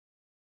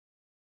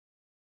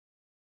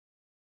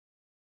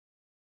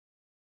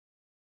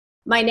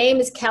My name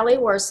is Kelly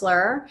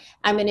Wearstler.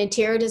 I'm an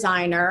interior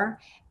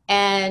designer,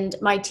 and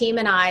my team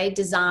and I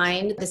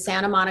designed the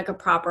Santa Monica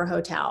Proper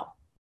Hotel.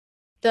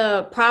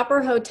 The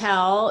Proper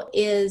Hotel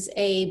is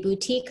a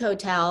boutique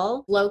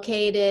hotel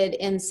located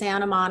in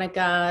Santa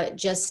Monica,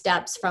 just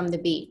steps from the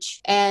beach,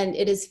 and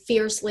it is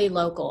fiercely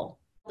local.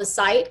 The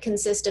site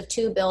consists of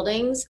two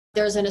buildings.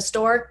 There's an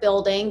historic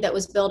building that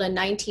was built in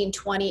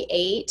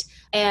 1928,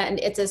 and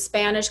it's a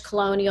Spanish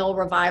colonial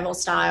revival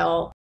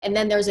style. And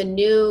then there's a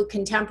new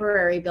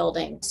contemporary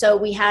building. So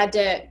we had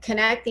to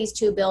connect these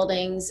two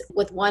buildings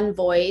with one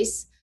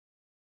voice.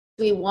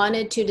 We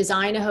wanted to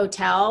design a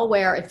hotel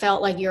where it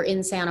felt like you're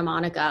in Santa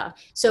Monica.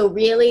 So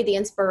really the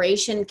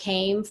inspiration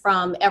came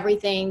from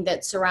everything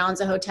that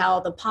surrounds a hotel,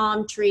 the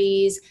palm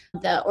trees,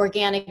 the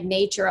organic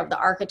nature of the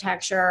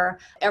architecture,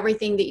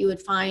 everything that you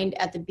would find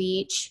at the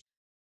beach.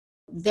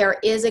 There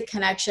is a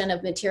connection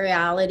of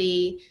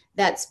materiality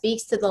that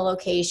speaks to the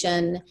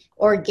location,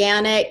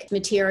 organic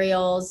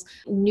materials,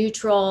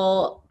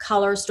 neutral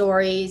color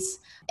stories.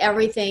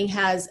 Everything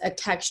has a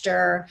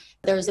texture.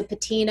 There's a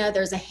patina,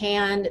 there's a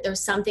hand,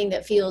 there's something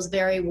that feels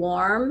very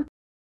warm.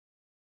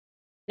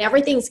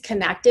 Everything's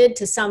connected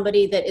to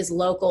somebody that is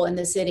local in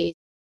the city.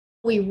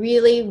 We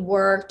really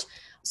worked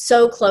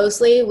so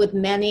closely with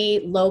many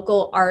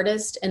local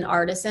artists and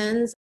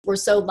artisans. We're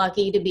so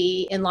lucky to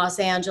be in Los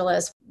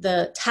Angeles.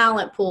 The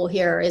talent pool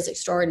here is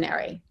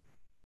extraordinary.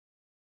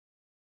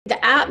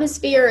 The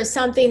atmosphere is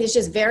something that's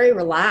just very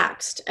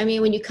relaxed. I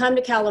mean, when you come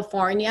to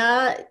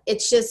California,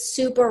 it's just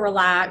super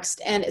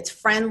relaxed and it's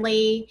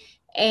friendly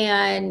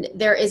and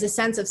there is a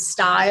sense of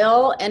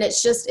style and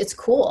it's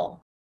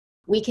cool.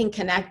 We can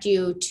connect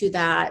you to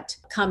that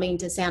coming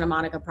to Santa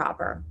Monica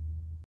proper.